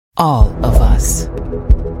All of us.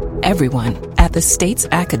 Everyone at the state's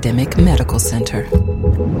academic medical center.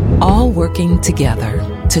 All working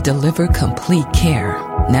together to deliver complete care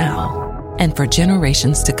now and for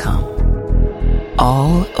generations to come.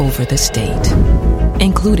 All over the state,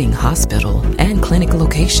 including hospital and clinic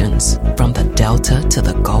locations from the Delta to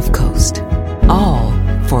the Gulf Coast. All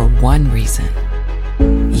for one reason.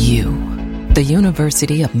 You, the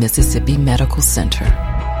University of Mississippi Medical Center.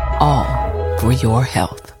 All for your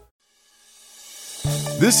health.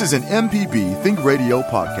 This is an MPB Think Radio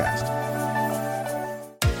podcast.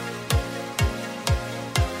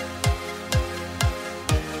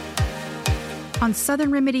 On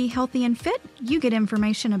Southern Remedy Healthy and Fit, you get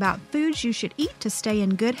information about foods you should eat to stay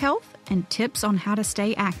in good health and tips on how to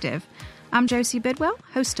stay active. I'm Josie Bidwell,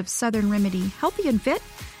 host of Southern Remedy Healthy and Fit,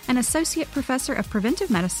 and Associate Professor of Preventive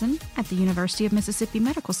Medicine at the University of Mississippi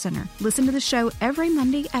Medical Center. Listen to the show every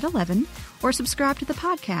Monday at 11 or subscribe to the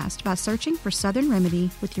podcast by searching for Southern Remedy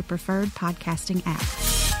with your preferred podcasting app.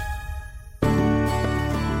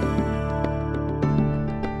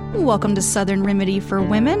 Welcome to Southern Remedy for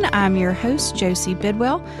Women. I'm your host, Josie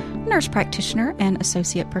Bidwell, nurse practitioner and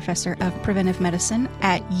Associate Professor of Preventive Medicine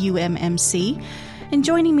at UMMC. And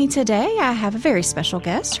joining me today, I have a very special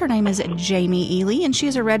guest. Her name is Jamie Ely, and she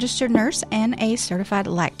is a registered nurse and a certified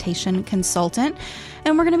lactation consultant.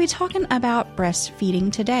 And we're going to be talking about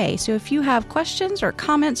breastfeeding today. So if you have questions or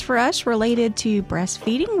comments for us related to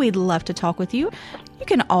breastfeeding, we'd love to talk with you. You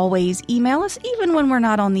can always email us, even when we're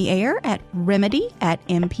not on the air, at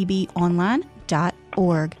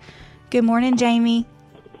remedy@mpbonline.org. Good morning, Jamie.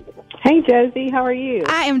 Hey, Josie. How are you?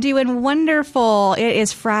 I am doing wonderful. It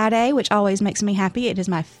is Friday, which always makes me happy. It is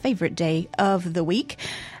my favorite day of the week.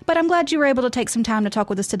 But I'm glad you were able to take some time to talk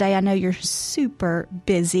with us today. I know you're super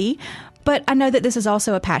busy, but I know that this is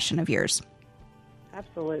also a passion of yours.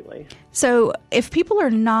 Absolutely. So if people are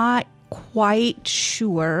not quite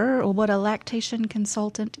sure what a lactation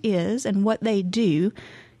consultant is and what they do,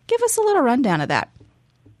 give us a little rundown of that.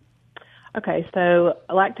 Okay, so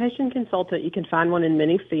a lactation consultant, you can find one in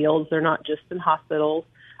many fields. They're not just in hospitals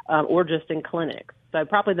or just in clinics. So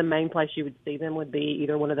probably the main place you would see them would be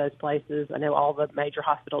either one of those places. I know all the major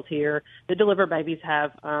hospitals here that deliver babies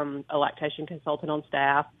have a lactation consultant on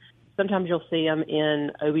staff. Sometimes you'll see them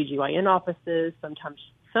in OBGYN offices,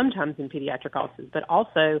 sometimes in pediatric offices, but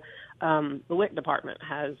also the WIC department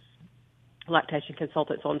has lactation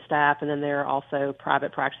consultants on staff, and then there are also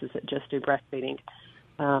private practices that just do breastfeeding.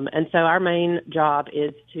 And so our main job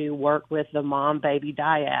is to work with the mom-baby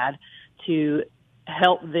dyad to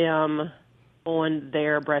help them on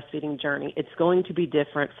their breastfeeding journey. It's going to be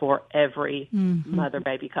different for every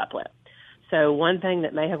mother-baby couplet. So one thing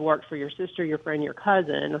that may have worked for your sister, your friend, your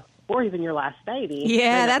cousin, or even your last baby.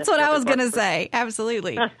 Yeah, that's what I was going to say.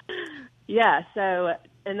 Absolutely. Yeah, so,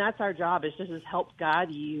 and that's our job, is just to help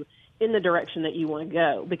guide you in the direction that you want to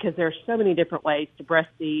go, because there are so many different ways to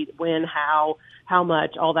breastfeed, when, how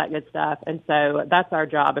much, all that good stuff. And so that's our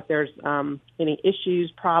job. If there's any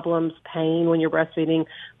issues, problems, pain when you're breastfeeding,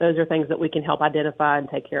 those are things that we can help identify and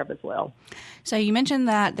take care of as well. So you mentioned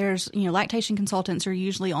that there's, lactation consultants are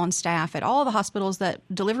usually on staff at all the hospitals that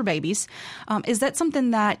deliver babies. Is that something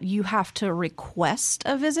that you have to request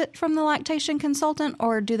a visit from the lactation consultant,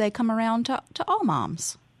 or do they come around to all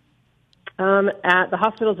moms? At the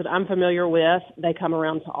hospitals that I'm familiar with, they come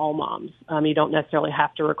around to all moms. You don't necessarily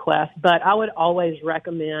have to request, but I would always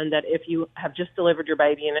recommend that if you have just delivered your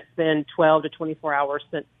baby and it's been 12 to 24 hours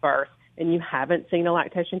since birth and you haven't seen a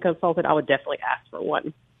lactation consultant, I would definitely ask for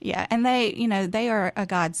one. Yeah, and they are a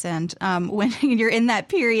godsend when you're in that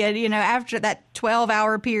period, after that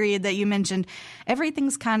 12-hour period that you mentioned.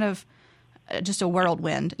 Everything's kind of just a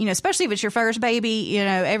whirlwind, especially if it's your first baby,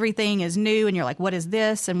 everything is new and you're like, what is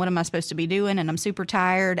this? And what am I supposed to be doing? And I'm super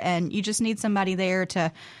tired. And you just need somebody there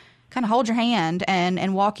to kind of hold your hand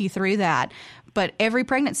and walk you through that. But every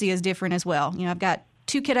pregnancy is different as well. I've got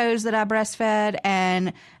 2 kiddos that I breastfed,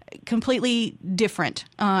 and completely different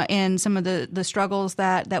in some of the struggles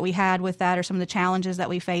that we had with that, or some of the challenges that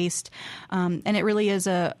we faced. And it really is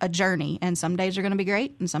a journey. And some days are going to be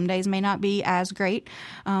great, and some days may not be as great.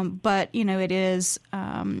 But, it is,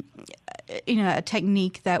 a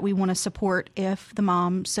technique that we want to support if the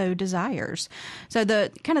mom so desires. So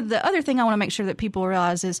the other thing I want to make sure that people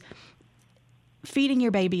realize is feeding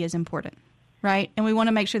your baby is important. Right? And we want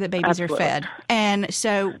to make sure that babies Absolutely. are fed. And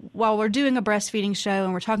so while we're doing a breastfeeding show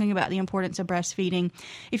and we're talking about the importance of breastfeeding,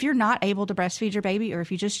 if you're not able to breastfeed your baby, or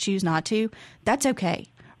if you just choose not to, that's okay.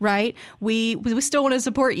 Right? We still want to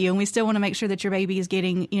support you, and we still want to make sure that your baby is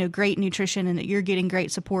getting, great nutrition, and that you're getting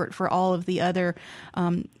great support for all of the other,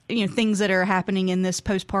 things that are happening in this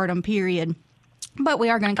postpartum period. But we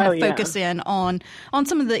are going to kind of focus in on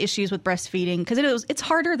some of the issues with breastfeeding, because it's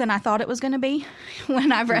harder than I thought it was going to be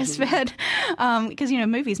when I breastfed, because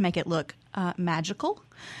movies make it look magical,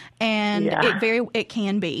 and it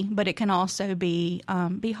can be, but it can also be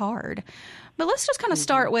hard. But let's just kind of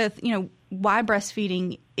start with why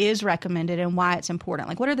breastfeeding is recommended and why it's important.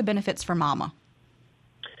 Like, what are the benefits for mama?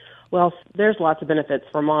 Well, there's lots of benefits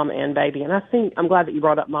for mom and baby, and I'm glad that you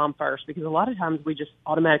brought up mom first, because a lot of times we just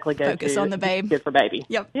automatically focus on the babe. Good for baby.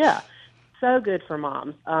 Yep. Yeah, so good for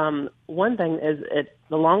moms. One thing is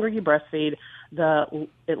the longer you breastfeed,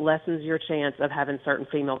 it lessens your chance of having certain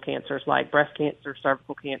female cancers like breast cancer,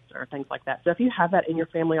 cervical cancer, things like that. So if you have that in your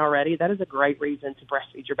family already, that is a great reason to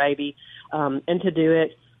breastfeed your baby, and to do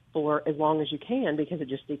it for as long as you can, because it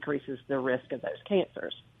just decreases the risk of those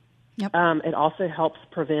cancers. Yep. It also helps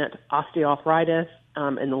prevent osteoarthritis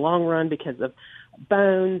in the long run because of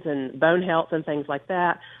bones and bone health and things like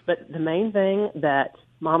that. But the main thing that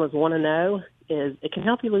mamas want to know is it can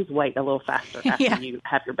help you lose weight a little faster after you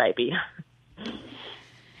have your baby.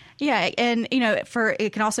 Yeah, and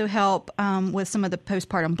it can also help with some of the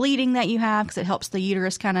postpartum bleeding that you have, because it helps the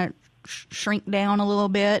uterus kind of shrink down a little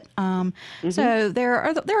bit. So there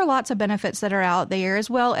are lots of benefits that are out there, as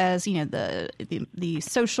well as the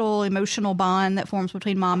social emotional bond that forms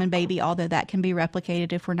between mom and baby, although that can be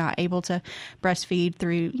replicated if we're not able to breastfeed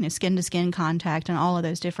through skin to skin contact and all of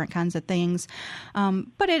those different kinds of things.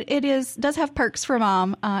 But it does have perks for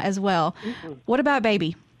mom as well. What about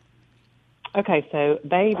baby? Okay, so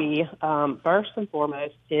baby, first and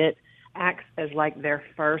foremost, it acts as like their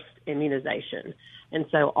first immunization. And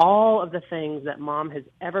so all of the things that mom has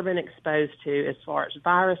ever been exposed to as far as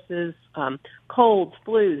viruses, colds,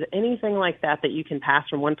 flus, anything like that you can pass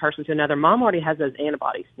from one person to another, mom already has those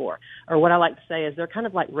antibodies for. Or what I like to say is they're kind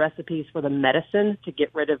of like recipes for the medicine to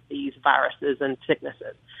get rid of these viruses and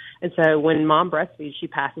sicknesses. And so when mom breastfeeds, she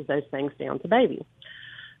passes those things down to baby.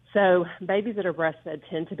 So babies that are breastfed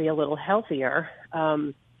tend to be a little healthier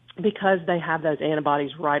because they have those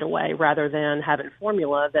antibodies right away, rather than having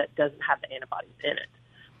formula that doesn't have the antibodies in it.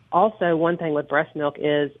 Also, one thing with breast milk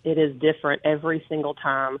is it is different every single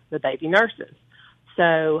time the baby nurses.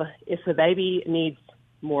 So if the baby needs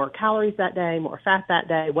more calories that day, more fat that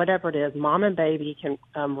day, whatever it is, mom and baby can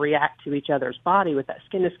react to each other's body with that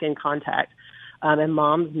skin-to-skin contact, and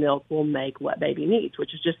mom's milk will make what baby needs,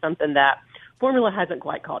 which is just something that formula hasn't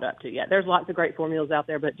quite caught up to yet. There's lots of great formulas out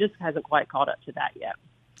there, but just hasn't quite caught up to that yet.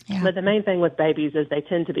 Yeah. But the main thing with babies is they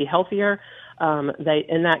tend to be healthier, and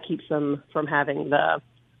that keeps them from having the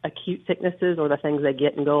acute sicknesses or the things they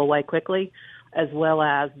get and go away quickly, as well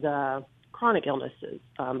as the chronic illnesses,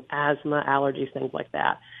 asthma, allergies, things like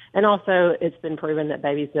that. And also, it's been proven that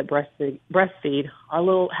babies that breastfeed have a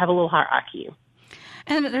little higher IQ.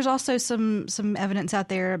 And there's also some evidence out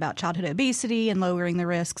there about childhood obesity and lowering the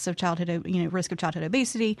risks of risk of childhood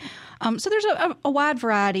obesity. So there's a wide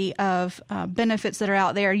variety of benefits that are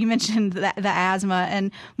out there. You mentioned the asthma,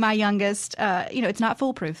 and my youngest, it's not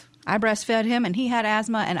foolproof. I breastfed him, and he had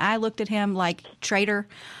asthma, and I looked at him like traitor.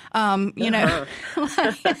 So,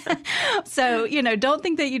 don't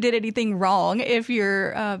think that you did anything wrong if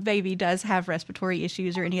your baby does have respiratory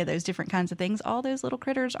issues or any of those different kinds of things. All those little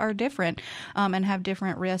critters are different and have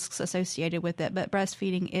different risks associated with it. But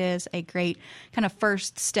breastfeeding is a great kind of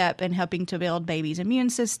first step in helping to build baby's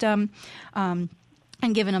immune system.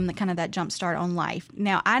 And giving them that jump start on life.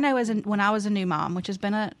 Now, I know when I was a new mom, which has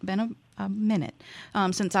been a minute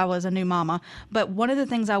since I was a new mama, but one of the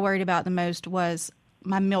things I worried about the most was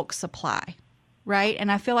my milk supply, right?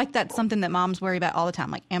 And I feel like that's something that moms worry about all the time.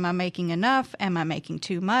 Like, am I making enough? Am I making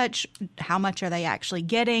too much? How much are they actually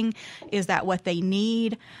getting? Is that what they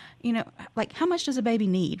need? How much does a baby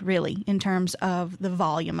need, really, in terms of the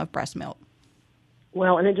volume of breast milk?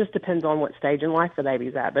 Well, and it just depends on what stage in life the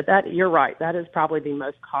baby's at. But you're right. That is probably the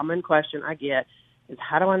most common question I get is,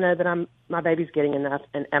 how do I know that my baby's getting enough,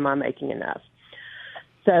 and am I making enough?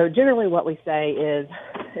 So generally what we say is,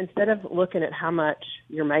 instead of looking at how much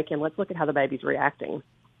you're making, let's look at how the baby's reacting.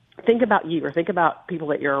 Think about you, or think about people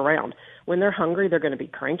that you're around. When they're hungry, they're going to be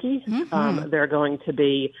cranky. Mm-hmm. They're going to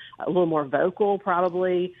be a little more vocal,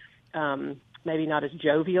 probably. Maybe not as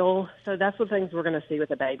jovial. So that's the things we're going to see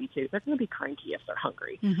with a baby, too. They're going to be cranky if they're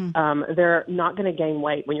hungry. Mm-hmm. They're not going to gain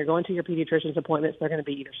weight. When you're going to your pediatrician's appointments, they're going to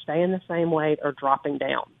be either staying the same weight or dropping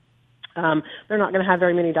down. They're not going to have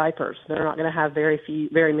very many diapers. They're not going to have very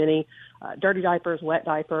many dirty diapers, wet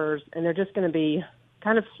diapers, and they're just going to be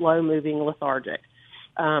kind of slow-moving, lethargic.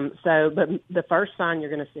 But the first sign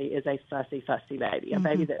you're going to see is a fussy baby, a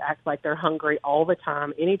baby that acts like they're hungry all the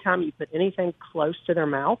time. Anytime you put anything close to their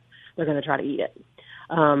mouth, they're going to try to eat it.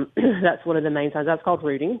 That's one of the main signs. That's called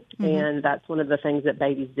rooting, and that's one of the things that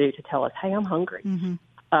babies do to tell us, hey, I'm hungry.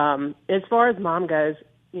 As far as mom goes,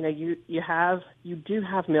 you know, you do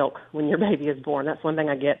have milk when your baby is born. That's one thing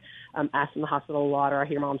I get asked in the hospital a lot, or I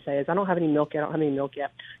hear mom say is, I don't have any milk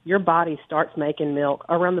yet. Your body starts making milk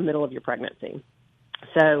around the middle of your pregnancy.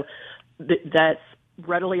 So that's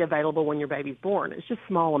readily available when your baby's born. It's just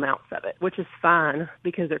small amounts of it, which is fine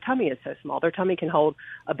because their tummy is so small. Their tummy can hold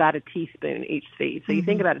about a teaspoon each feed. So you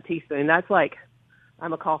think about a teaspoon, that's like,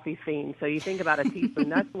 I'm a coffee fiend. So you think about a teaspoon,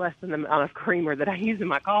 that's less than the amount of creamer that I use in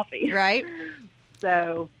my coffee. Right.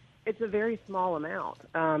 So it's a very small amount.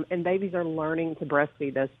 And babies are learning to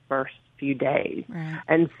breastfeed those first few days. Right.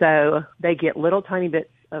 And so they get little tiny bits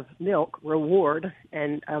of milk, reward,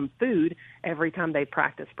 and food every time they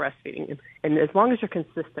practice breastfeeding. And as long as you're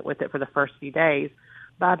consistent with it for the first few days,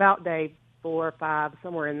 by about day 4 or 5,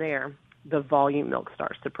 somewhere in there, the volume milk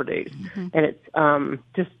starts to produce. And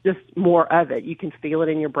it's just more of it. You can feel it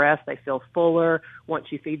in your breast. They feel fuller. Once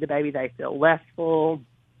you feed the baby, they feel less full.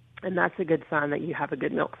 And that's a good sign that you have a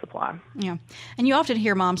good milk supply. Yeah. And you often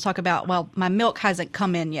hear moms talk about, well, my milk hasn't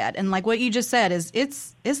come in yet. And like what you just said is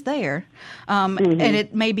it's there. And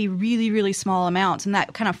it may be really, really small amounts. And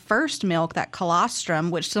that kind of first milk, that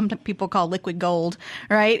colostrum, which some people call liquid gold,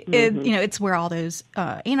 right? It's where all those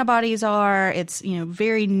antibodies are. It's,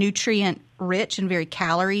 very nutrient rich and very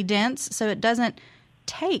calorie dense. So it doesn't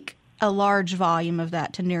take a large volume of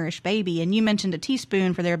that to nourish baby. And you mentioned a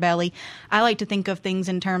teaspoon for their belly. I like to think of things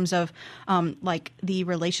in terms of like the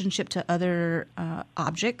relationship to other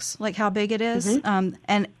objects, like how big it is.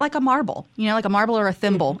 And like a marble, like a marble or a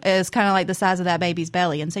thimble is kind of like the size of that baby's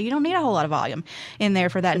belly. And so you don't need a whole lot of volume in there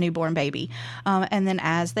for that newborn baby. And then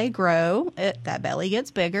as they grow, that belly gets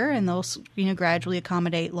bigger and they'll, gradually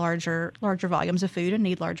accommodate larger volumes of food and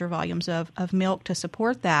need larger volumes of milk to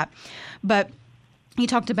support that. But you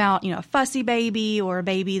talked about, a fussy baby or a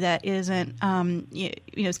baby that isn't,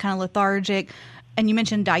 is kind of lethargic. And you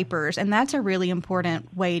mentioned diapers. And that's a really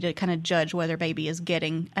important way to kind of judge whether baby is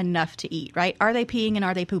getting enough to eat, right? Are they peeing and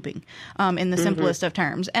are they pooping in the simplest of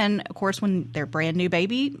terms? And, of course, when they're brand new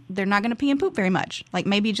baby, they're not going to pee and poop very much, like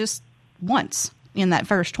maybe just once in that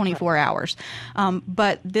first 24 hours.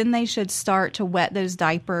 But then they should start to wet those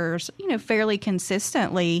diapers, fairly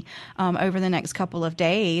consistently over the next couple of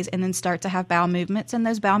days, and then start to have bowel movements. And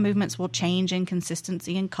those bowel movements will change in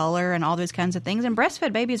consistency and color and all those kinds of things. And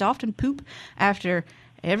breastfed babies often poop after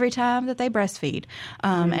every time that they breastfeed.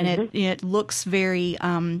 And it looks very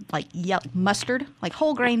like mustard, like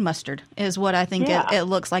whole grain mustard is what I think it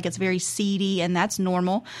looks like. It's very seedy, and that's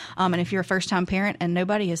normal. And if you're a first-time parent and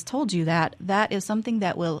nobody has told you that, that is something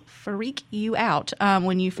that will freak you out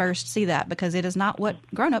when you first see that, because it is not what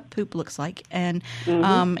grown-up poop looks like. And,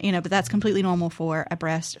 but that's completely normal for a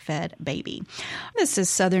breastfed baby. This is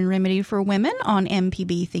Southern Remedy for Women on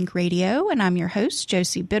MPB Think Radio, and I'm your host,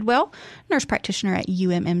 Josie Bidwell, nurse practitioner at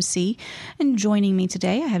UMMC. And joining me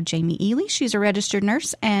today, I have Jamie Ely. She's a registered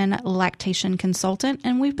nurse and lactation consultant,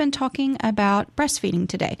 and we've been talking about breastfeeding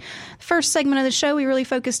today. The first segment of the show, we really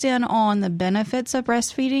focused in on the benefits of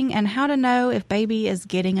breastfeeding and how to know if baby is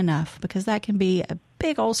getting enough, because that can be a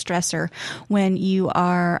big old stressor when you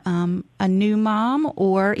are a new mom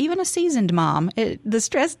or even a seasoned mom. The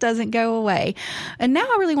stress doesn't go away. And now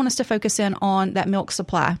I really want us to focus in on that milk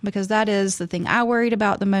supply, because that is the thing I worried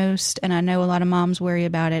about the most, and I know a lot of moms worry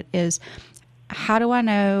about it, is how do I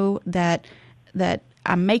know that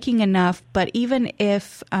I'm making enough, but even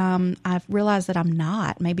if I've realized that I'm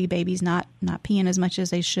not, maybe baby's not peeing as much as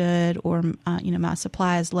they should, or my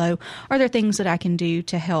supply is low, are there things that I can do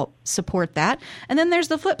to help support that? And then there's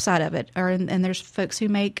the flip side of it, and there's folks who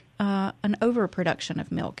make an overproduction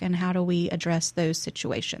of milk, and how do we address those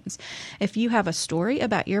situations? If you have a story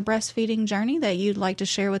about your breastfeeding journey that you'd like to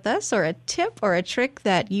share with us, or a tip or a trick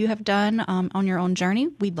that you have done on your own journey,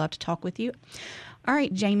 we'd love to talk with you. All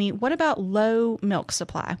right, Jamie, what about low milk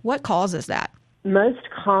supply? What causes that? Most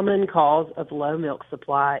common cause of low milk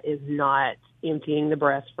supply is not emptying the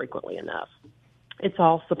breast frequently enough. It's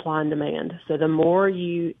all supply and demand. So the more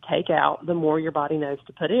you take out, the more your body knows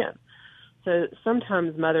to put in. So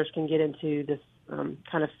sometimes mothers can get into this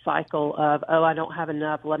kind of cycle of, I don't have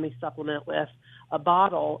enough, let me supplement with a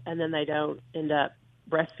bottle, and then they don't end up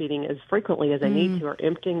breastfeeding as frequently as they need to, or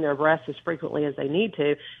emptying their breasts as frequently as they need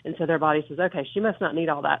to. And so their body says, okay, she must not need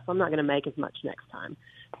all that, so I'm not going to make as much next time.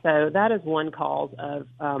 So that is one cause of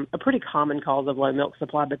a pretty common cause of low milk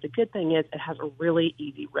supply. But the good thing is it has a really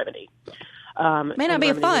easy remedy. May not be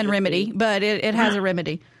a fun remedy, but it has a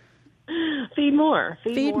remedy. Feed more.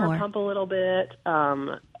 Feed more. Pump a little bit.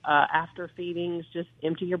 After feedings, just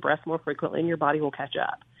empty your breast more frequently and your body will catch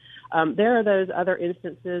up. There are those other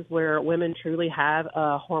instances where women truly have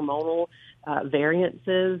hormonal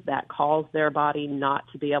variances that cause their body not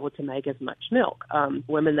to be able to make as much milk.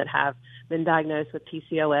 Women that have been diagnosed with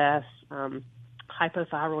PCOS,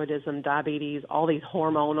 hypothyroidism, diabetes, all these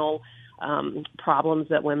hormonal problems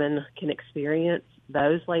that women can experience,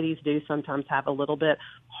 those ladies do sometimes have a little bit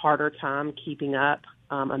harder time keeping up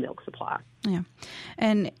a milk supply. Yeah.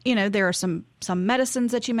 And, there are some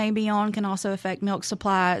medicines that you may be on can also affect milk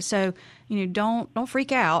supply. So, don't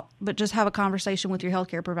freak out, but just have a conversation with your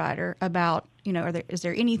healthcare provider about, is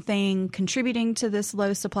there anything contributing to this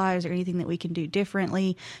low supply? Is there anything that we can do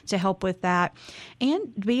differently to help with that?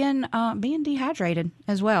 And being dehydrated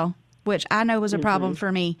as well, which I know was a problem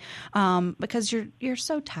for me, because you're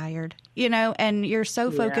so tired, and you're so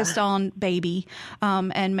focused on baby,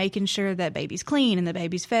 and making sure that baby's clean and the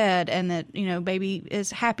baby's fed and that, baby is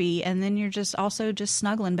happy. And then you're just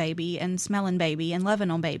snuggling baby and smelling baby and loving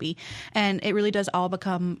on baby. And it really does all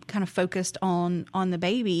become kind of focused on the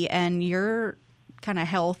baby, and your kind of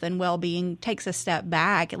health and well-being takes a step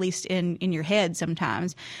back, at least in your head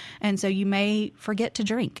sometimes. And so you may forget to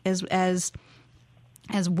drink.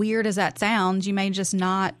 As weird as that sounds, you may just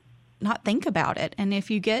not think about it. And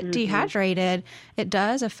if you get dehydrated, it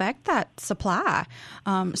does affect that supply.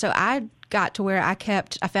 So I got to where I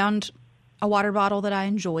found a water bottle that I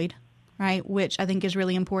enjoyed, right, which I think is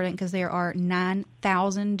really important because there are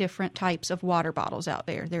 9,000 different types of water bottles out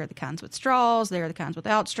there. There are the kinds with straws. There are the kinds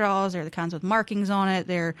without straws. There are the kinds with markings on it.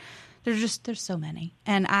 There's so many,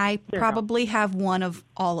 and I probably have one of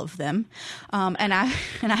all of them. And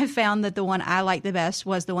I found that the one I liked the best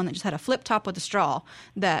was the one that just had a flip top with a straw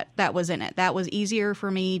that was in it. That was easier for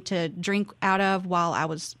me to drink out of while I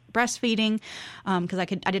was breastfeeding, because I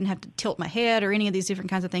didn't have to tilt my head or any of these different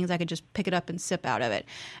kinds of things. I could just pick it up and sip out of it.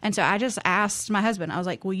 And so I just asked my husband, I was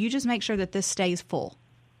like, will you just make sure that this stays full?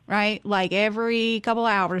 Right? Like every couple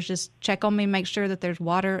of hours, just check on me, make sure that there's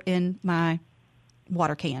water in my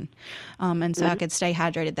water can. And so I could stay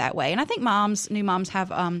hydrated that way. And I think new moms have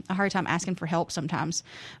a hard time asking for help sometimes,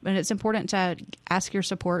 but it's important to ask your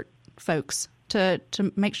support folks to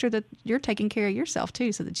make sure that you're taking care of yourself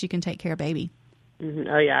too, so that you can take care of baby. Mm-hmm.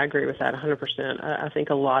 Oh yeah, I agree with that 100%. I think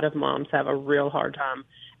a lot of moms have a real hard time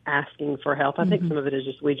asking for help. I think some of it is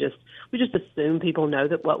just we just assume people know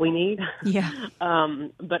that what we need. Yeah.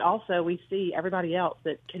 But also we see everybody else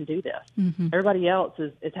that can do this. Everybody else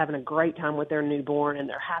is having a great time with their newborn, and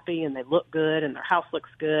they're happy and they look good and their house looks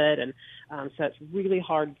good. And so it's really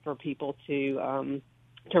hard for people to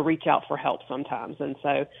reach out for help sometimes. And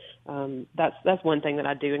so that's one thing that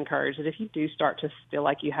I do encourage, that if you do start to feel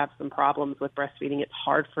like you have some problems with breastfeeding, it's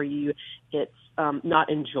hard for you, it's not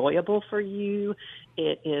enjoyable for you,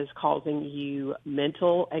 it is causing you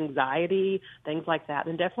mental anxiety, things like that,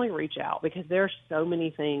 then definitely reach out, because there are so many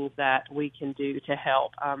things that we can do to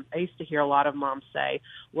help. I used to hear a lot of moms say,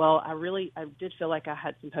 well, I did feel like I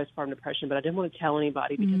had some postpartum depression, but I didn't want to tell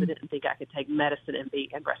anybody because I didn't think I could take medicine and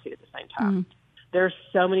breastfeed at the same time. There's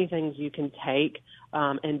so many things you can take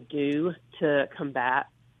and do to combat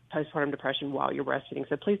postpartum depression while you're breastfeeding.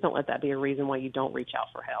 So please don't let that be a reason why you don't reach out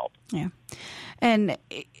for help. Yeah. And,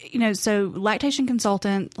 so lactation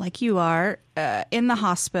consultant like you are in the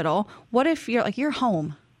hospital, what if you're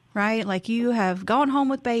home, right? Like you have gone home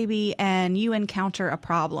with baby and you encounter a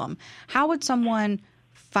problem. How would someone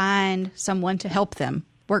find someone to help them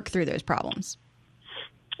work through those problems?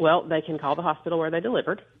 Well, they can call the hospital where they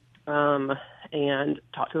delivered and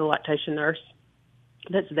talk to the lactation nurse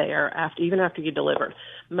that's there even after you delivered.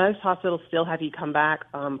 Most hospitals still have you come back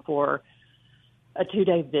for a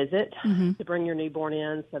 2-day visit to bring your newborn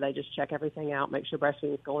in, so they just check everything out, make sure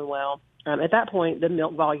breastfeeding is going well. At that point, the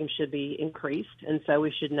milk volume should be increased, and so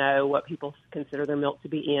we should know what people consider their milk to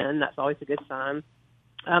be in. That's always a good sign.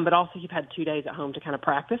 But also you've had 2 days at home to kind of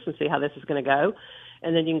practice and see how this is going to go,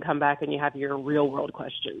 and then you can come back and you have your real-world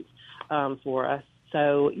questions for us.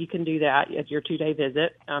 So you can do that at your 2-day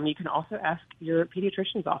visit. You can also ask your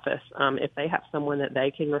pediatrician's office if they have someone that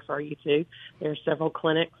they can refer you to. There are several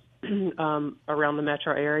clinics around the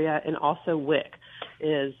metro area, and also WIC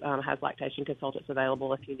has lactation consultants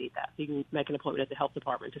available if you need that. So you can make an appointment at the health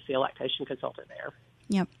department to see a lactation consultant there.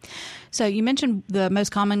 Yep. So you mentioned the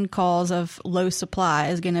most common cause of low supply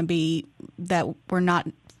is going to be that we're not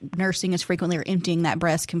nursing as frequently or emptying that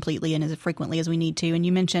breast completely and as frequently as we need to. And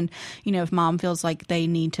you mentioned, if mom feels like they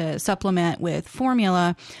need to supplement with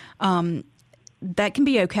formula, that can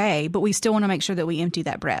be okay, but we still want to make sure that we empty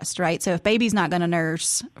that breast, right? So if baby's not going to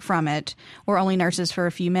nurse from it or only nurses for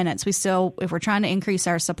a few minutes, if we're trying to increase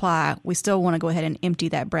our supply, we still want to go ahead and empty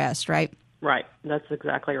that breast, right? Right. That's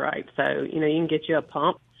exactly right. So, you can get you a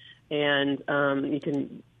pump and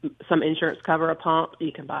some insurance cover a pump.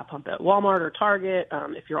 You can buy a pump at Walmart or Target.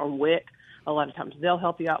 If you're on WIC, a lot of times they'll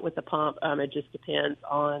help you out with the pump. It just depends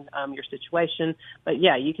on your situation. But,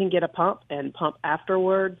 yeah, you can get a pump and pump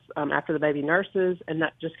afterwards, after the baby nurses, and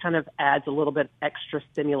that just kind of adds a little bit extra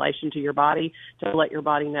stimulation to your body to let your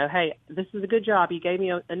body know, hey, this is a good job. You gave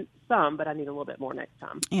me some, but I need a little bit more next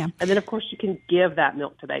time. Yeah. And then, of course, you can give that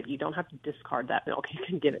milk to baby. You don't have to discard that milk. You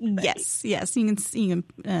can give it to baby. Yes. You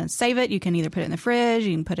can save it. You can either put it in the fridge.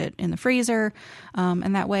 You can put it in the freezer.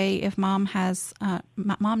 And that way, if mom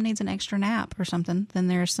needs an extra nap or something, then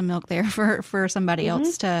there's some milk there for somebody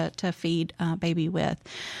else to feed baby with.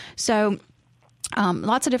 So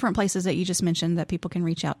lots of different places that you just mentioned that people can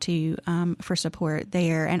reach out to for support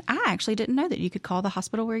there. And I actually didn't know that you could call the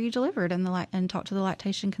hospital where you delivered and talk to the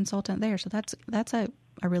lactation consultant there. So that's a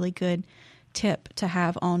really good tip to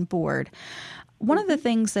have on board. One of the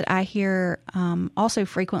things that I hear also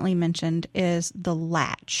frequently mentioned is the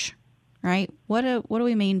latch, right? What do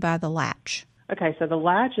we mean by the latch? Okay, so the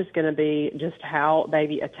latch is going to be just how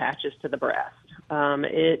baby attaches to the breast.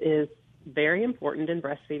 It is very important in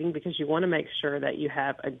breastfeeding because you want to make sure that you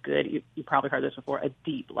have a good, you probably heard this before, a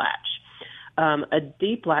deep latch. A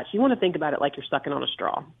deep latch, you want to think about it like you're sucking on a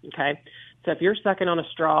straw, okay? So if you're sucking on a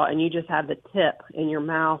straw and you just have the tip in your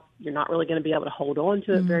mouth, you're not really going to be able to hold on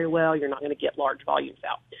to it very well. You're not going to get large volumes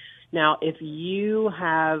out. Now, if you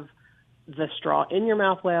have the straw in your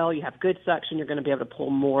mouth well, you have good suction, you're going to be able to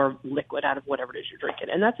pull more liquid out of whatever it is you're drinking.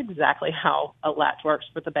 And that's exactly how a latch works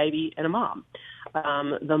for the baby and a mom.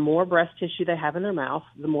 The more breast tissue they have in their mouth,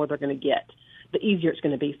 the more they're going to get, the easier it's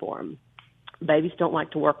going to be for them. Babies don't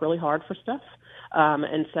like to work really hard for stuff.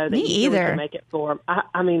 And so the easier we can make it for them,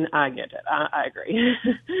 I get it. I agree.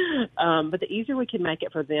 But the easier we can make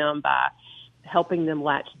it for them by helping them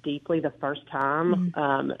latch deeply the first time,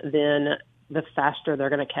 then the faster they're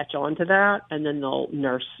going to catch on to that, and then they'll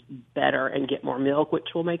nurse better and get more milk, which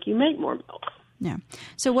will make you make more milk. Yeah.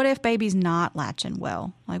 So what if baby's not latching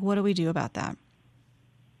well? Like, what do we do about that?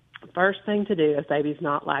 First thing to do if baby's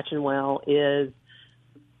not latching well is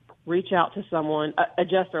reach out to someone,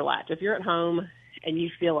 adjust their latch. If you're at home and you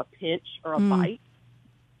feel a pinch or a bite,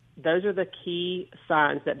 those are the key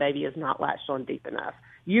signs that baby is not latched on deep enough.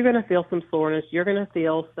 You're going to feel some soreness. You're going to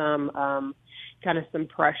feel some kind of some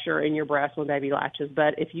pressure in your breast when baby latches.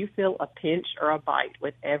 But if you feel a pinch or a bite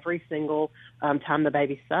with every single time the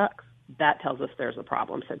baby sucks, that tells us there's a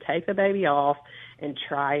problem. So take the baby off and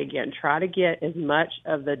try again. Try to get as much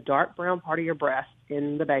of the dark brown part of your breast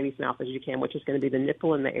in the baby's mouth as you can, which is going to be the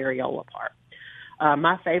nipple and the areola part.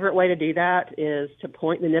 My favorite way to do that is to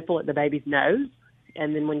point the nipple at the baby's nose,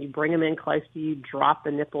 and then when you bring them in close to you, drop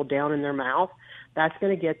the nipple down in their mouth. That's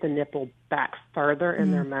going to get the nipple back further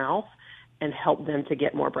in their mouth and help them to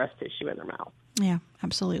get more breast tissue in their mouth. Yeah,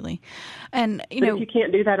 absolutely. And, if you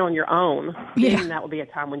can't do that on your own, then that would be a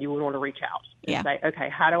time when you would want to reach out and say, okay,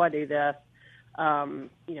 how do I do this?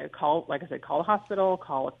 Call the hospital,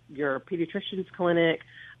 call your pediatrician's clinic,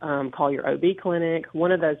 call your OB clinic.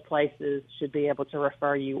 One of those places should be able to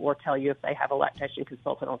refer you or tell you if they have a lactation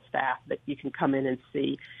consultant on staff that you can come in and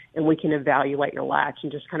see, and we can evaluate your latch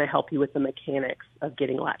and just kind of help you with the mechanics of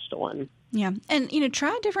getting latched on. Yeah. And,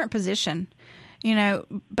 try a different position.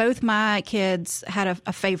 Both my kids had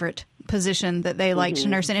a favorite position that they liked to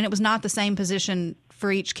nurse in, and it was not the same position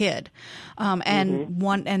for each kid.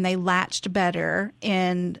 And they latched better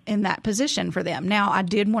in that position for them. Now, I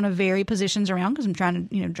did want to vary positions around because I'm trying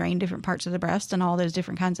to, drain different parts of the breast and all those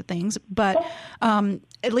different kinds of things. But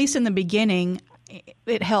at least in the beginning,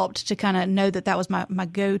 it helped to kind of know that was my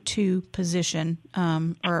go-to position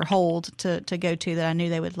or hold to go to that I knew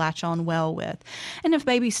they would latch on well with. And if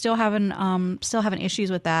baby's still having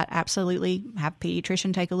issues with that, absolutely have a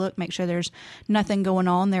pediatrician take a look, make sure there's nothing going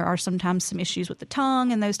on. There are sometimes some issues with the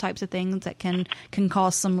tongue and those types of things that can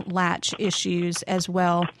cause some latch issues as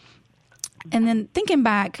well. And then thinking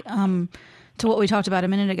back to what we talked about a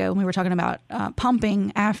minute ago when we were talking about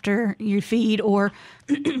pumping after you feed, or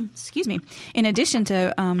excuse me, in addition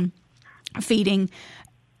to feeding,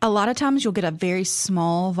 a lot of times you'll get a very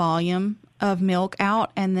small volume of milk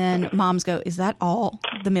out, and then moms go, is that all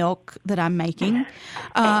the milk that I'm making?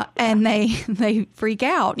 And they freak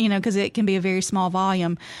out, because it can be a very small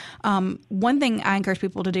volume. One thing I encourage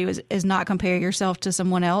people to do is not compare yourself to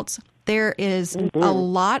someone else. There is a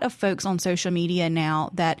lot of folks on social media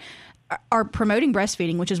now that are promoting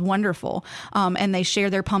breastfeeding, which is wonderful. And they share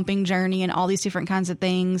their pumping journey and all these different kinds of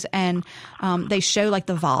things. And they show like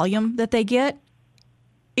the volume that they get,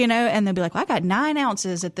 and they'll be like, well, I got 9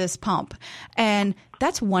 ounces at this pump. And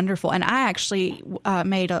that's wonderful. And I actually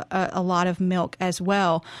made a lot of milk as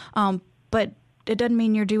well. But it doesn't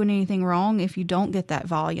mean you're doing anything wrong if you don't get that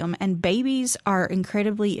volume. And babies are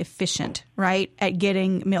incredibly efficient, right, at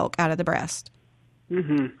getting milk out of the breast.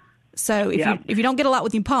 Mm-hmm. So if you don't get a lot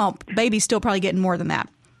with your pump, baby's still probably getting more than that.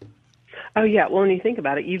 Oh, yeah. Well, when you think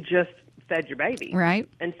about it, you've just fed your baby. Right.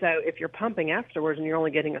 And so if you're pumping afterwards and you're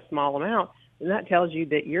only getting a small amount, then that tells you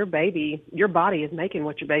that your body is making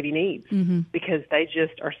what your baby needs, because they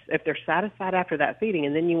just are, if they're satisfied after that feeding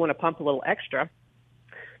and then you want to pump a little extra,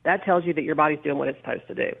 that tells you that your body's doing what it's supposed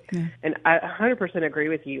to do. Yeah. And I 100% agree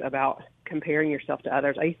with you about comparing yourself to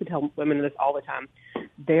others. I used to tell women this all the time.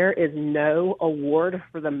 There is no award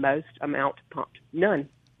for the most amount pumped. None.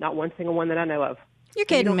 Not one single one that I know of. You're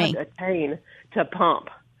kidding me. You don't attain to pump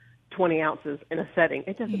 20 ounces in a setting.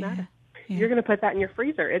 It doesn't matter. Yeah. You're going to put that in your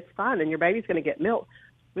freezer. It's fine, and your baby's going to get milk.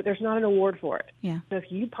 But there's not an award for it. Yeah. So if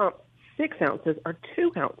you pump 6 ounces or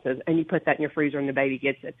 2 ounces and you put that in your freezer and the baby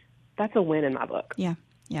gets it, that's a win in my book. Yeah.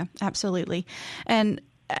 Yeah, absolutely. And,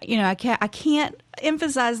 I can't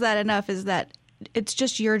emphasize that enough, is that it's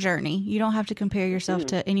just your journey. You don't have to compare yourself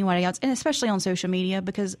to anybody else, and especially on social media,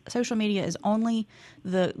 because social media is only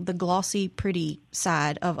the glossy, pretty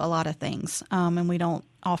side of a lot of things. And we don't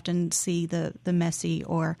often see the messy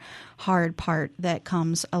or hard part that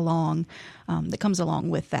comes along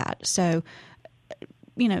with that. So,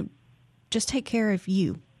 just take care of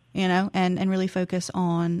you. And really focus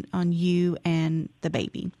on you and the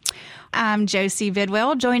baby. I'm Josie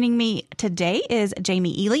Bidwell. Joining me today is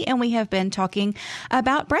Jamie Ely, and we have been talking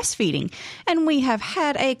about breastfeeding. And we have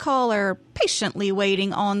had a caller patiently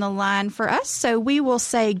waiting on the line for us, so we will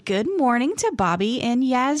say good morning to Bobby in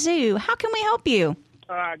Yazoo. How can we help you?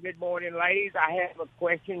 Good morning, ladies. I have a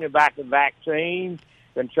question about the vaccine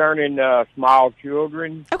concerning small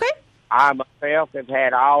children. Okay. I myself have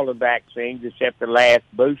had all the vaccines except the last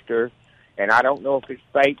booster, and I don't know if it's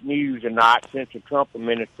fake news or not. Since the Trump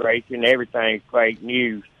administration, everything's fake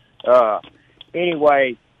news.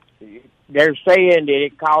 Anyway, they're saying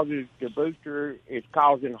that the booster is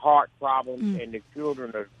causing heart problems, and the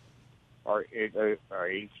children are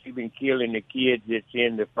even killing the kids that's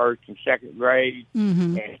in the first and second grade,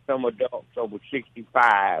 and some adults over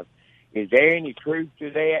 65. Is there any truth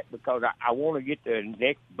to that? Because I want to get the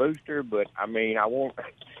next booster, but I will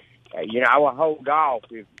hold off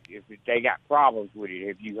if they got problems with it.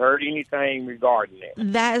 Have you heard anything regarding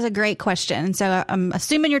that? That is a great question. So I'm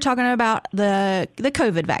assuming you're talking about the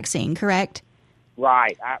COVID vaccine, correct?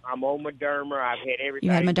 Right. I'm on Moderna. I've had everything.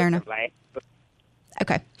 You had Moderna.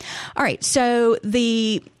 Okay. All right. So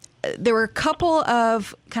there were a couple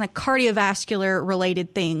of kind of cardiovascular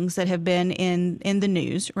related things that have been in the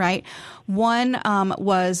news, right? One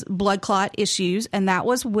was blood clot issues, and that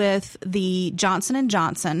was with the Johnson &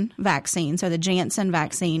 Johnson vaccine, so the Janssen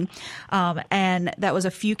vaccine. And that was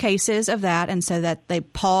a few cases of that, and so that they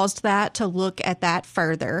paused that to look at that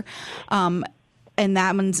further. And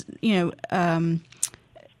that one's,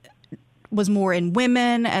 was more in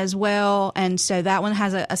women as well. And so that one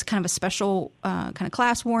has a kind of a special kind of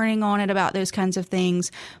class warning on it about those kinds of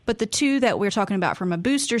things. But the two that we're talking about from a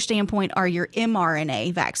booster standpoint are your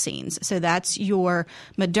mRNA vaccines. So that's your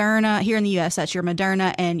Moderna, here in the U.S., that's your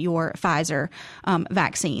Moderna and your Pfizer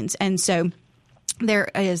vaccines. And so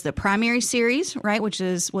there is the primary series, right, which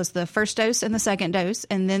was the first dose and the second dose.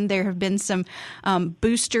 And then there have been some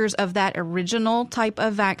boosters of that original type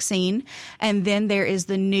of vaccine. And then there is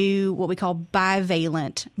the new, what we call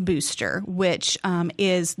bivalent booster, which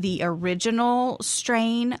is the original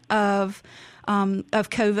strain of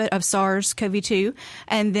COVID, of SARS-CoV-2,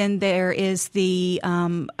 and then there is the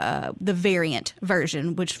variant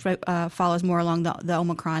version, which follows more along the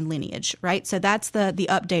Omicron lineage, right? So that's the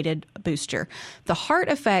updated booster. The heart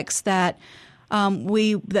effects that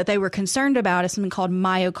they were concerned about is something called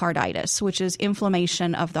myocarditis, which is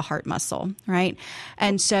inflammation of the heart muscle, right?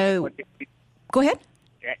 And so, go ahead.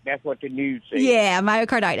 That's what the news says. Yeah,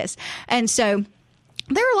 myocarditis, and so.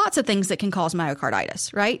 There are lots of things that can cause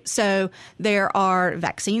myocarditis, right? So there are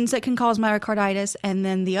vaccines that can cause myocarditis, and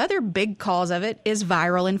then the other big cause of it is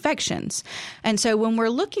viral infections. And so when we're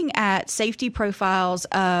looking at safety profiles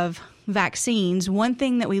of vaccines, one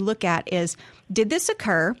thing that we look at is, did this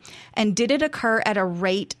occur, and did it occur at a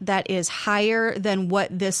rate that is higher than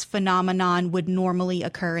what this phenomenon would normally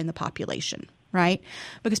occur in the population, right?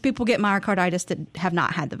 Because people get myocarditis that have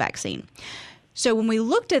not had the vaccine. So when we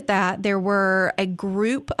looked at that, there were a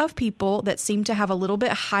group of people that seemed to have a little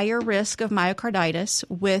bit higher risk of myocarditis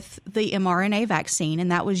with the mRNA vaccine,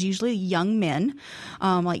 and that was usually young men,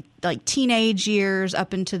 like teenage years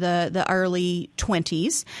up into the early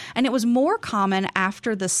 20s. And it was more common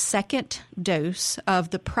after the second dose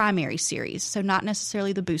of the primary series, so not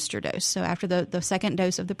necessarily the booster dose. So after the second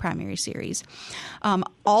dose of the primary series.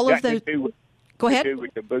 All of those... Go ahead. To do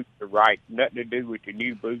with the booster, right? Nothing to do with the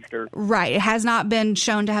new booster. Right. It has not been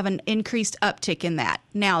shown to have an increased uptick in that.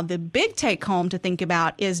 Now, the big take home to think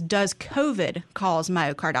about is, does COVID cause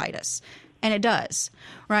myocarditis? And it does,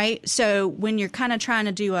 right? So when you're kind of trying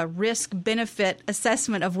to do a risk-benefit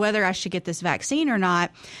assessment of whether I should get this vaccine or not,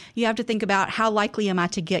 you have to think about how likely am I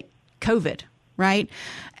to get COVID, right?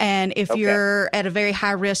 And if you're at a very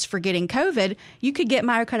high risk for getting COVID, you could get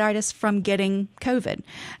myocarditis from getting COVID.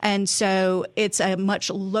 And so it's a much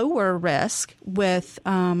lower risk with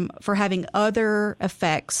for having other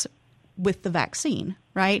effects with the vaccine,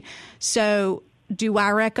 right? So do I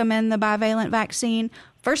recommend the bivalent vaccine?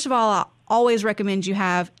 First of all, I always recommend you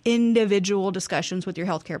have individual discussions with your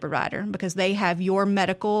healthcare provider, because they have your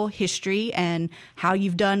medical history and how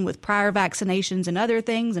you've done with prior vaccinations and other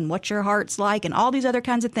things and what your heart's like and all these other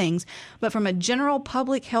kinds of things. But from a general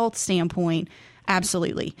public health standpoint,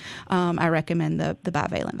 absolutely, I recommend the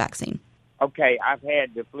bivalent vaccine. Okay, I've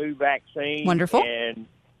had the flu vaccine. Wonderful. And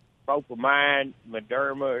both of mine,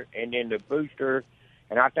 Moderna, and then the booster.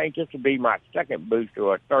 And I think this will be my second booster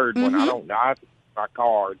or third one. I don't know. I have my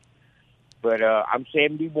card. But I'm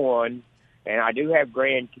 71, and I do have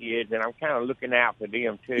grandkids, and I'm kind of looking out for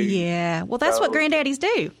them, too. Yeah, well, that's what granddaddies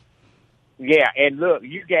do. Yeah, and look,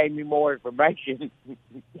 you gave me more information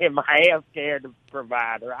than my health care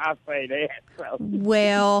provider. I'll say that. So.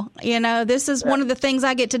 Well, this is one of the things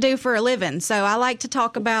I get to do for a living. So I like to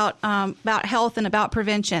talk about health and about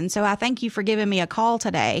prevention. So I thank you for giving me a call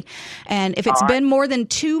today. And if it's been more than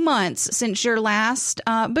 2 months since your last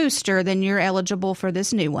booster, then you're eligible for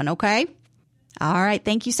this new one, okay? All right.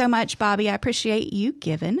 Thank you so much, Bobby. I appreciate you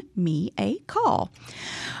giving me a call.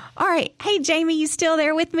 All right. Hey, Jamie, you still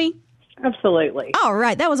there with me? Absolutely. All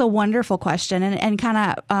right. That was a wonderful question. And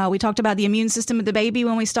kind of we talked about the immune system of the baby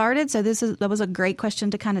when we started. So that was a great question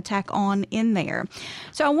to kind of tack on in there.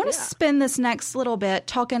 So I want to spend this next little bit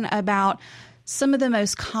talking about some of the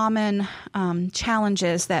most common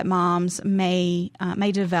challenges that moms may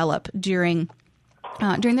develop during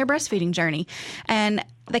their breastfeeding journey. And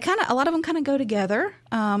a lot of them kind of go together,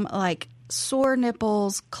 like sore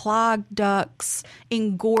nipples, clogged ducts,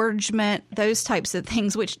 engorgement, those types of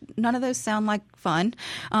things, which none of those sound like fun,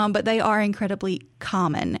 but they are incredibly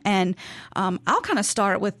common. And I'll kind of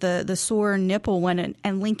start with the sore nipple one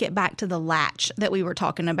and link it back to the latch that we were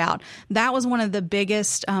talking about. That was one of the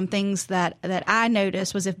biggest things that I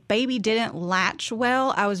noticed was if baby didn't latch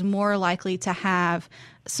well, I was more likely to have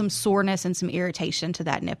some soreness and some irritation to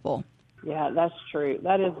that nipple. Yeah, that's true.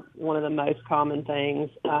 That is one of the most common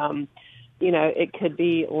things. It could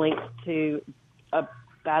be linked to a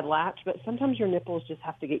bad latch, but sometimes your nipples just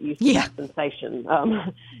have to get used to that sensation.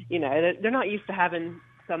 They're not used to having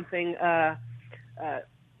something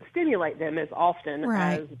stimulate them as often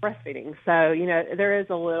as breastfeeding. So, there is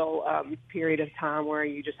a little period of time where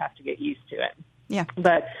you just have to get used to it. Yeah.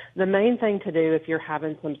 But the main thing to do if you're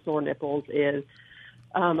having some sore nipples is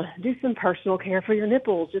do some personal care for your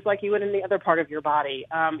nipples, just like you would in the other part of your body.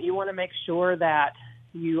 You want to make sure that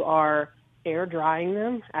you are air drying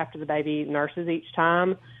them after the baby nurses each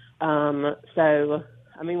time. When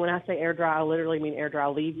I say air dry, I literally mean air dry.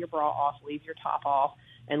 Leave your bra off, leave your top off,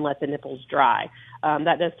 and let the nipples dry.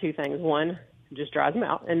 That does two things. One, just dries them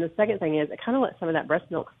out. And the second thing is it kind of lets some of that breast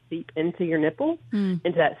milk seep into your nipple,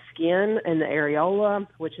 into that skin and the areola,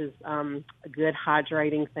 which is a good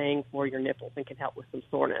hydrating thing for your nipples and can help with some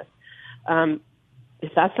soreness.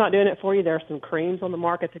 If that's not doing it for you, there are some creams on the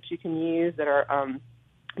market that you can use that are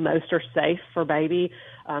most are safe for baby,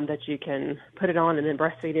 that you can put it on and then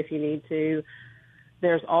breastfeed if you need to.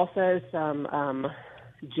 There's also some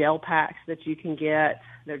gel packs that you can get.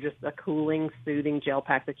 They're just a cooling, soothing gel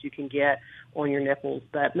pack that you can get on your nipples.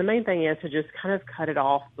 But the main thing is to just kind of cut it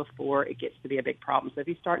off before it gets to be a big problem. So if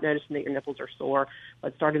you start noticing that your nipples are sore,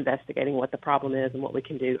 let's start investigating what the problem is and what we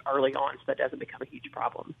can do early on so it doesn't become a huge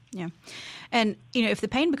problem. Yeah. And, if the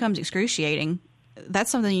pain becomes excruciating,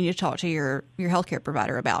 that's something you need to talk to your healthcare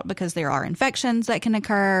provider about, because there are infections that can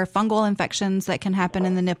occur, fungal infections that can happen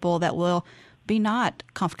in the nipple that will be not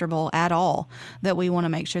comfortable at all, that we want to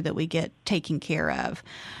make sure that we get taken care of.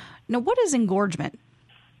 Now, what is engorgement?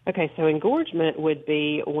 Okay, so engorgement would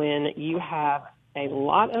be when you have a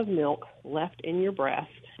lot of milk left in your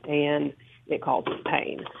breast and it causes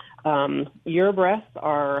pain. Your breasts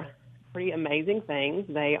are pretty amazing things.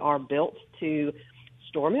 They are built to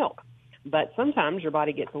store milk, but sometimes your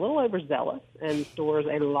body gets a little overzealous and stores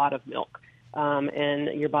a lot of milk.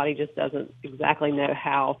 And your body just doesn't exactly know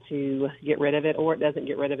how to get rid of it, or it doesn't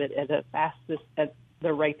get rid of it at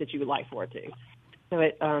the rate that you would like for it to. So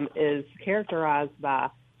it is characterized by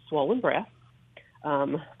swollen breasts.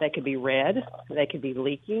 They could be red, they could be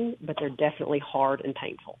leaking, but they're definitely hard and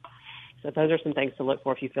painful. So those are some things to look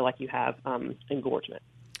for if you feel like you have engorgement.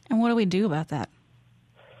 And what do we do about that?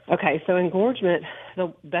 Okay, so engorgement,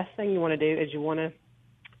 the best thing you want to do is you want to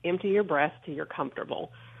empty your breast till you're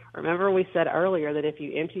comfortable. Remember we said earlier that if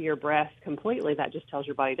you empty your breast completely, that just tells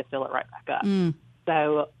your body to fill it right back up.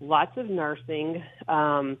 So lots of nursing.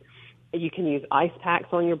 You can use ice packs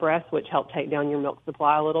on your breast, which help take down your milk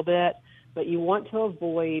supply a little bit. But you want to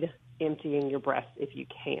avoid emptying your breast if you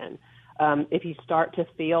can. If you start to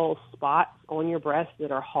feel spots on your breast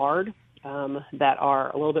that are hard, that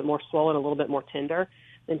are a little bit more swollen, a little bit more tender,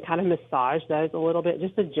 then kind of massage those a little bit,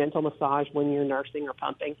 just a gentle massage when you're nursing or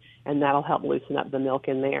pumping, and that'll help loosen up the milk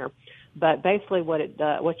in there. But basically what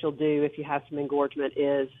you'll do if you have some engorgement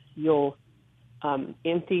is you'll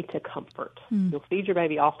empty to comfort. You'll feed your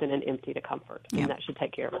baby often and empty to comfort, and that should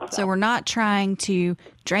take care of itself. So we're not trying to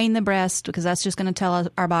drain the breast because that's just going to tell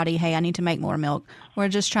our body, hey, I need to make more milk. We're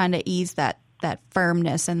just trying to ease that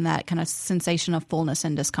firmness and that kind of sensation of fullness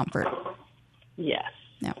and discomfort. Yes.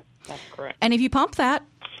 Yeah. That's correct. And if you pump that,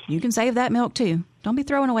 you can save that milk too. Don't be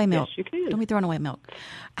throwing away milk. Yes, you can. Don't be throwing away milk.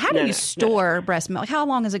 How do you store breast milk? How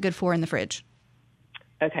long is it good for in the fridge?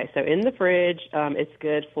 Okay, so in the fridge, it's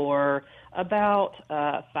good for about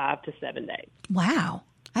 5 to 7 days. Wow.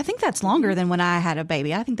 I think that's longer than when I had a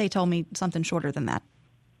baby. I think they told me something shorter than that.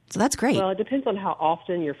 So that's great. Well, it depends on how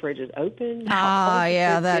often your fridge is open,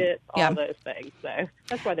 all those things. So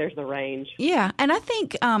that's why there's the range. Yeah, and I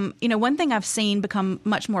think one thing I've seen become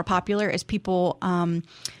much more popular is people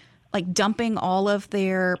like dumping all of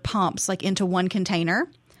their pumps like into one container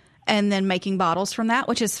and then making bottles from that,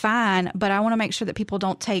 which is fine. But I want to make sure that people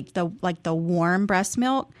don't take the warm breast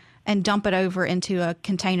milk and dump it over into a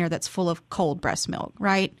container that's full of cold breast milk,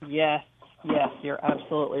 right? Yes, you're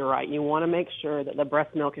absolutely right. You want to make sure that the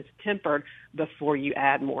breast milk is tempered before you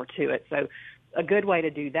add more to it. So a good way to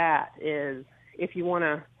do that is if you want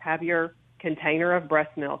to have your container of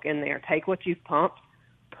breast milk in there, take what you've pumped,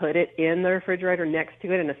 put it in the refrigerator next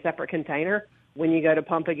to it in a separate container. When you go to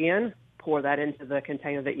pump again, pour that into the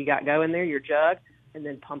container that you got going there, your jug, and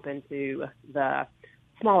then pump into the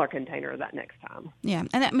smaller container that next time. Yeah,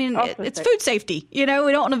 and I mean, it's food safety. We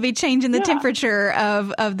don't want to be changing the temperature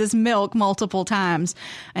of this milk multiple times.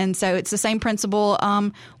 And so it's the same principle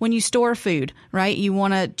when you store food, right? You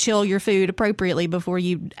want to chill your food appropriately before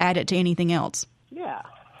you add it to anything else. Yeah.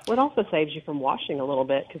 Well, it also saves you from washing a little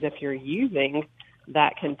bit because if you're using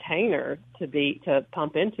that container to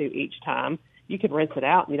pump into each time, you can rinse it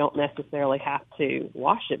out and you don't necessarily have to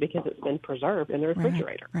wash it because it's been preserved in the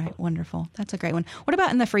refrigerator. Right. Wonderful. That's a great one. What about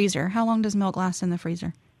in the freezer? How long does milk last in the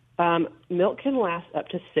freezer? Milk can last up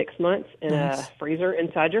to 6 months in a freezer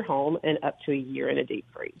inside your home and up to a year in a deep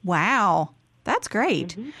freeze. Wow. That's great.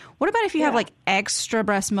 Mm-hmm. What about if you have like extra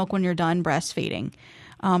breast milk when you're done breastfeeding?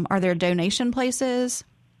 Are there donation places?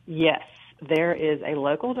 Yes. There is a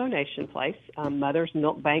local donation place, Mother's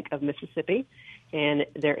Milk Bank of Mississippi. And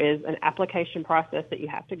there is an application process that you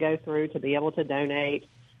have to go through to be able to donate.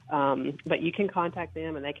 But you can contact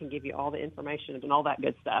them, and they can give you all the information and all that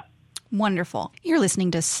good stuff. Wonderful. You're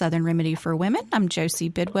listening to Southern Remedy for Women. I'm Josie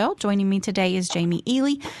Bidwell. Joining me today is Jamie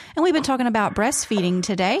Ely, and we've been talking about breastfeeding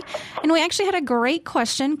today. And we actually had a great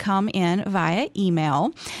question come in via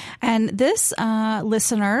email. And this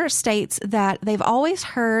listener states that they've always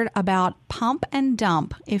heard about pump and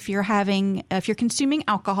dump if you're consuming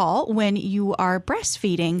alcohol when you are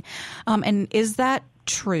breastfeeding. And is that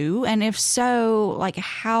true? And if so, like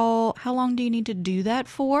how long do you need to do that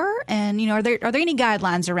for? And are there any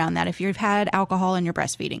guidelines around that if you've had alcohol in your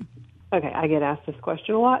breastfeeding? Okay, I get asked this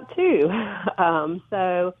question a lot too.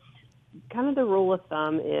 So kind of the rule of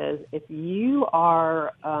thumb is if you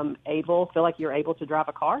are feel like you're able to drive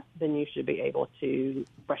a car, then you should be able to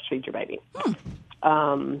breastfeed your baby.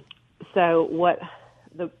 So what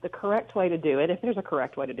the correct way to do it, if there's a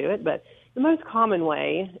correct way to do it, but the most common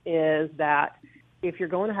way is that if you're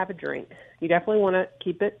going to have a drink, you definitely want to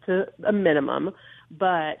keep it to a minimum,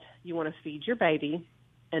 but you want to feed your baby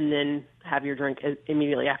and then have your drink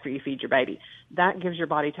immediately after you feed your baby. That gives your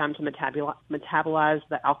body time to metabolize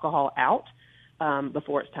the alcohol out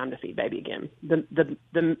before it's time to feed baby again.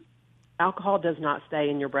 The alcohol does not stay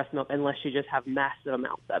in your breast milk unless you just have massive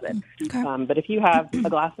amounts of it. Okay. But if you have a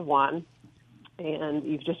glass of wine and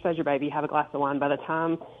you've just fed your baby, you have a glass of wine. By the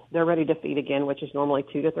time they're ready to feed again, which is normally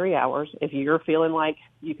 2 to 3 hours, if you're feeling like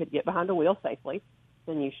you could get behind a wheel safely,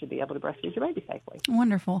 then you should be able to breastfeed your baby safely.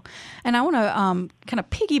 Wonderful. And I want to kind of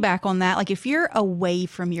piggyback on that. Like if you're away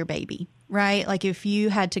from your baby, right? Like if you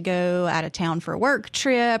had to go out of town for a work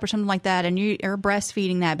trip or something like that, and you are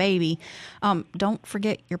breastfeeding that baby, don't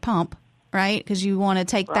forget your pump. Right, because you want to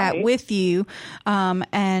take that with you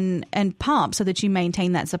and pump so that you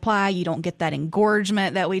maintain that supply. You don't get that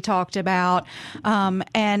engorgement that we talked about.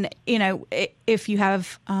 And you know, if you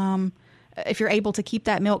have if you're able to keep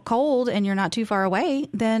that milk cold and you're not too far away,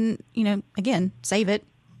 then you know, again, save it,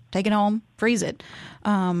 take it home, freeze it,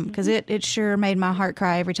 because it sure made my heart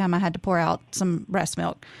cry every time I had to pour out some breast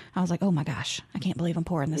milk. I was like, oh my gosh, I can't believe I'm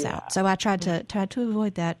pouring this out. So I tried to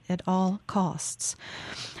avoid that at all costs.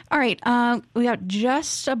 All right, we got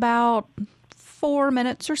just about 4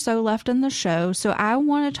 minutes or so left in the show, so I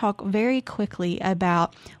want to talk very quickly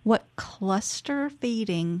about what cluster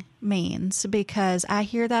feeding means, because I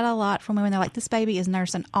hear that a lot from women. They're like, this baby is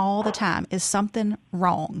nursing all the time. Is something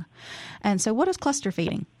wrong? And so what is cluster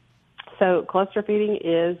feeding? So cluster feeding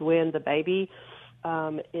is when the baby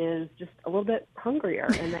is just a little bit hungrier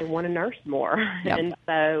and they want to nurse more. Yep. And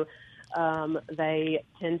so they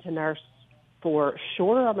tend to nurse for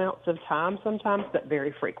shorter amounts of time sometimes, but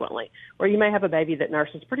very frequently. Or you may have a baby that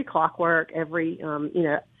nurses pretty clockwork every,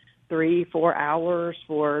 3-4 hours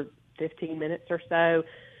for 15 minutes or so.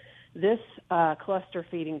 This cluster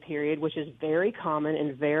feeding period, which is very common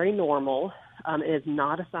and very normal, is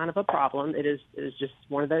not a sign of a problem. It is just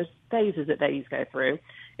one of those phases that babies go through.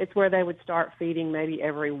 It's where they would start feeding maybe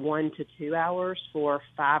every 1 to 2 hours for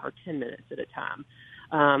 5 or 10 minutes at a time.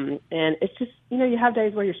 And it's just, you have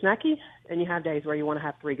days where you're snacky and you have days where you want to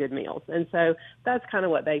have 3 good meals. And so that's kind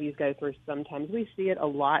of what babies go through sometimes. We see it a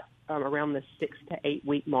lot around the 6 to 8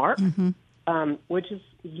 week mark, which is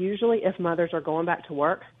usually if mothers are going back to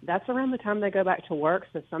work, that's around the time they go back to work.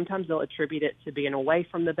 So sometimes they'll attribute it to being away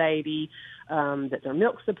from the baby, that their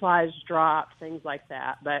milk supplies dropped, things like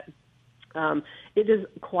that. But it is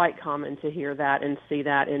quite common to hear that and see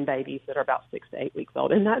that in babies that are about 6 to 8 weeks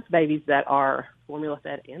old. And that's babies that are formula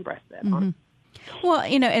fed and breastfed. Mm-hmm. Well,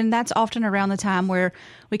 and that's often around the time where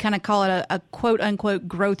we kind of call it a quote unquote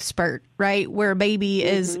growth spurt, right? Where a baby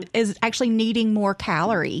is actually needing more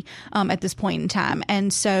calorie at this point in time.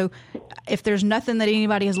 And so if there's nothing that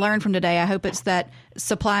anybody has learned from today, I hope it's that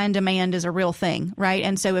supply and demand is a real thing, right?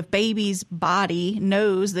 And so if baby's body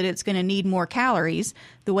knows that it's going to need more calories,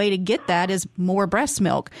 the way to get that is more breast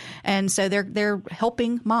milk. And so they're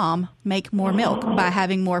helping mom make more milk by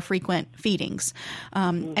having more frequent feedings.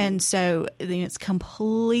 And so it's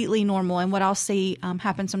completely normal. And what I'll see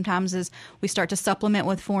happen sometimes is we start to supplement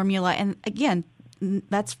with formula. And again,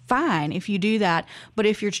 that's fine if you do that. But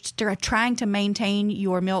if you're trying to maintain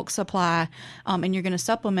your milk supply and you're going to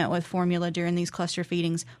supplement with formula during these cluster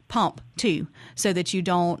feedings, pump too, so that you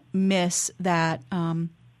don't miss that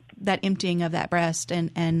that emptying of that breast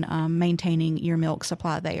and maintaining your milk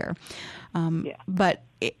supply there. But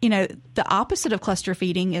the opposite of cluster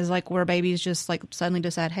feeding is like where babies just like suddenly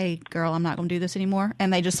decide, hey, girl, I'm not going to do this anymore.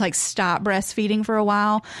 And they just like stop breastfeeding for a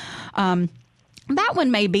while. That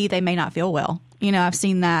one may be they may not feel well. I've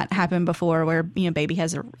seen that happen before where, baby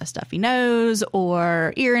has a stuffy nose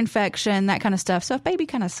or ear infection, that kind of stuff. So if baby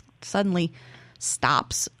kind of suddenly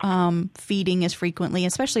stops feeding as frequently,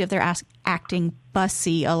 especially if they're acting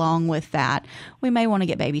fussy along with that, we may want to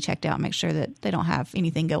get baby checked out and make sure that they don't have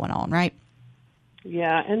anything going on, right?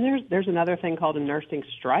 Yeah, and there's another thing called a nursing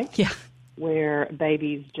strike. Yeah. Where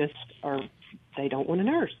babies just they don't want to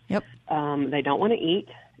nurse. Yep. They don't want to eat,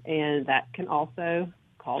 and that can also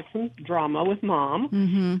cause some drama with mom.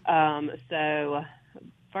 Mm-hmm. So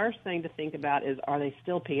first thing to think about is, are they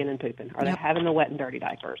still peeing and pooping? Are they having the wet and dirty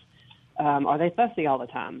diapers? Are they fussy all the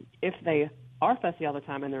time? If they are fussy all the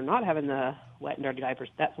time and they're not having the wet and dirty diapers,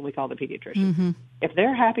 that's what we call the pediatrician. Mm-hmm. If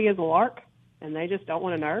they're happy as a lark and they just don't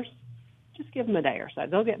want to nurse, just give them a day or so.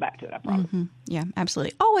 They'll get back to it, I promise. Mm-hmm. Yeah,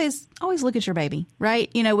 absolutely. Always look at your baby, right?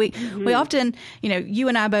 We often, you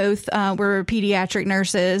and I both were pediatric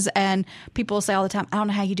nurses, and people say all the time, I don't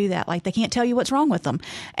know how you do that. Like, they can't tell you what's wrong with them.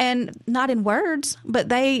 And not in words, but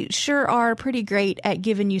they sure are pretty great at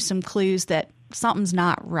giving you some clues that something's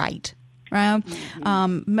not right. Right?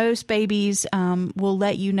 Mm-hmm. Most babies will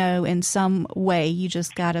let you know in some way. You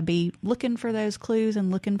just got to be looking for those clues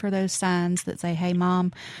and looking for those signs that say, "Hey,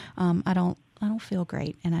 mom, I don't feel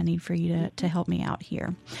great, and I need for you to help me out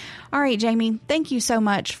here. All right, Jamie, thank you so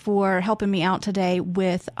much for helping me out today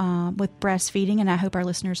with breastfeeding, and I hope our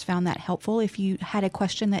listeners found that helpful. If you had a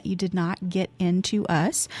question that you did not get into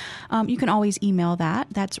us, you can always email that.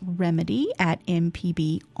 That's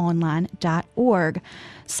remedy@mpbonline.org.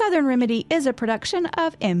 Southern Remedy is a production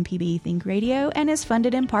of MPB Think Radio and is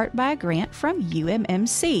funded in part by a grant from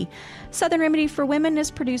UMMC. Southern Remedy for Women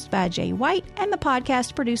is produced by Jay White, and the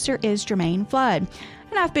podcast producer is Jermaine Flood.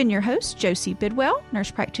 And I've been your host, Josie Bidwell,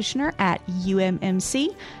 nurse practitioner at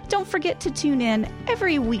UMMC. Don't forget to tune in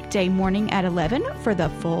every weekday morning at 11 for the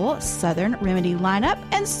full Southern Remedy lineup,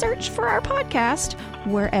 and search for our podcast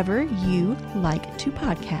wherever you like to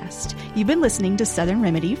podcast. You've been listening to Southern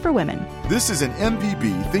Remedy for Women. This is an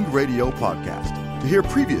MPB Think Radio podcast. To hear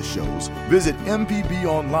previous shows, visit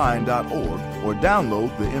mpbonline.org or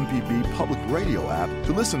download the MPB Public Radio app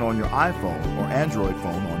to listen on your iPhone or Android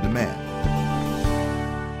phone on demand.